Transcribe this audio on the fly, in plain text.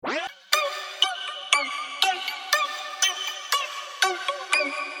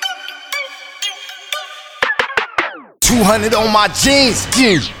200 on my jeans,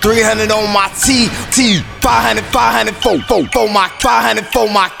 300 on my tee, 500 for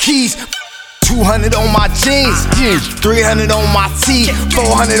my keys. 200 on my jeans, 300 on my tee,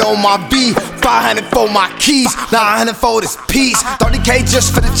 400 on my B, 500 for my keys, 900 for this piece, 30K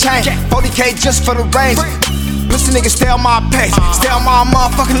just for the chain, 40K just for the range. Pussy niggas stay on my page, stay on my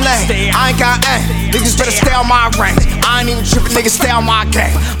motherfucking lane. I ain't got aim, niggas better stay on my range. I ain't even trippin', niggas stay on my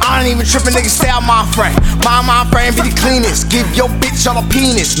game. I ain't even trippin', niggas stay on my frame. My mind frame be the cleanest, give your bitch all a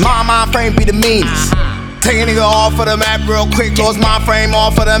penis. My mind frame be the meanest. Take a nigga off of the map real quick, close my frame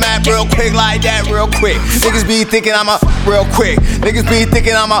off of the map real quick, like that real quick. Niggas be thinking I'm a real quick, niggas be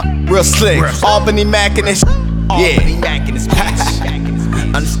thinking I'm a real slick. Albany Mac in this, yeah.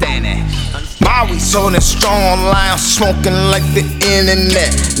 Understand that. My we so strong online, smoking like the internet.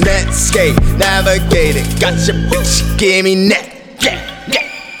 Netscape, navigator, got your bitch, she give me neck.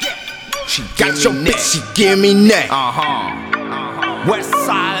 She got your bitch, she give me neck. West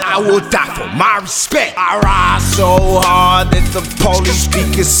side, I will die for my respect. I ride so hard that the police be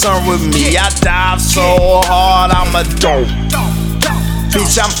concerned with me. I dive so hard, I'm a dope.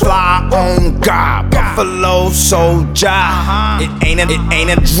 Bitch, I'm fly on God, Buffalo soldier. It ain't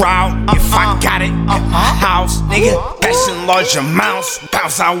a drought if I got it at my house, nigga. Cashing large amounts,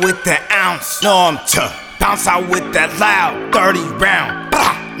 bounce out with that ounce. No, I'm tough. Bounce out with that loud 30 round.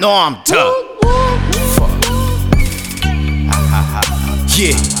 No, I'm tough. Fuck.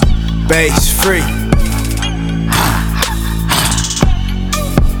 Yeah, bass free.